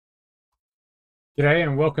G'day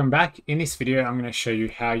and welcome back. In this video, I'm going to show you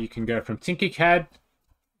how you can go from TinkerCad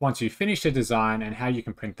once you finish the design and how you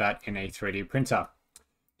can print that in a 3D printer.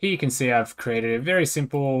 Here you can see I've created a very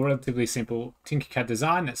simple, relatively simple TinkerCad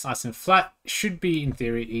design that's nice and flat. Should be, in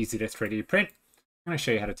theory, easy to 3D print. I'm going to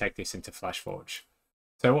show you how to take this into Flashforge.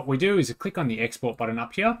 So what we do is click on the export button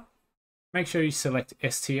up here. Make sure you select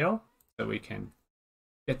STL so we can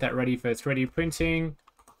get that ready for 3D printing.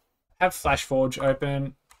 Have Flashforge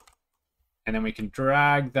open. And then we can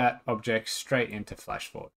drag that object straight into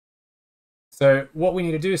Flashforge. So what we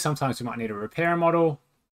need to do is sometimes we might need to repair a model.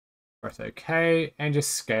 Press OK and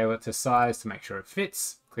just scale it to size to make sure it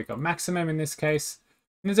fits. Click on maximum in this case.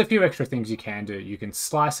 And there's a few extra things you can do. You can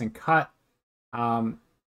slice and cut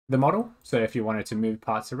the model. So if you wanted to move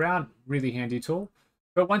parts around, really handy tool.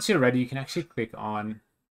 But once you're ready, you can actually click on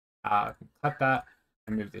cut that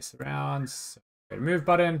and move this around. So go to move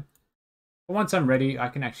button. Once I'm ready, I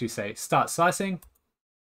can actually say start slicing,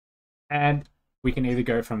 and we can either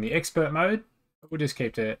go from the expert mode, or we'll just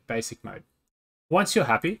keep to basic mode. Once you're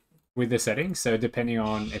happy with the settings, so depending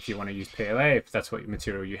on if you want to use PLA, if that's what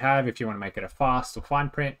material you have, if you want to make it a fast or fine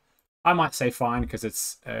print, I might say fine because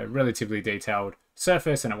it's a relatively detailed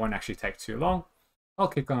surface and it won't actually take too long. I'll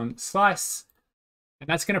click on slice, and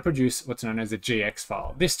that's going to produce what's known as a GX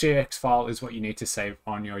file. This GX file is what you need to save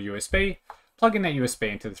on your USB. Plug in that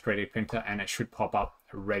USB into the 3D printer and it should pop up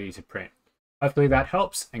ready to print. Hopefully that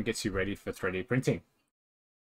helps and gets you ready for 3D printing.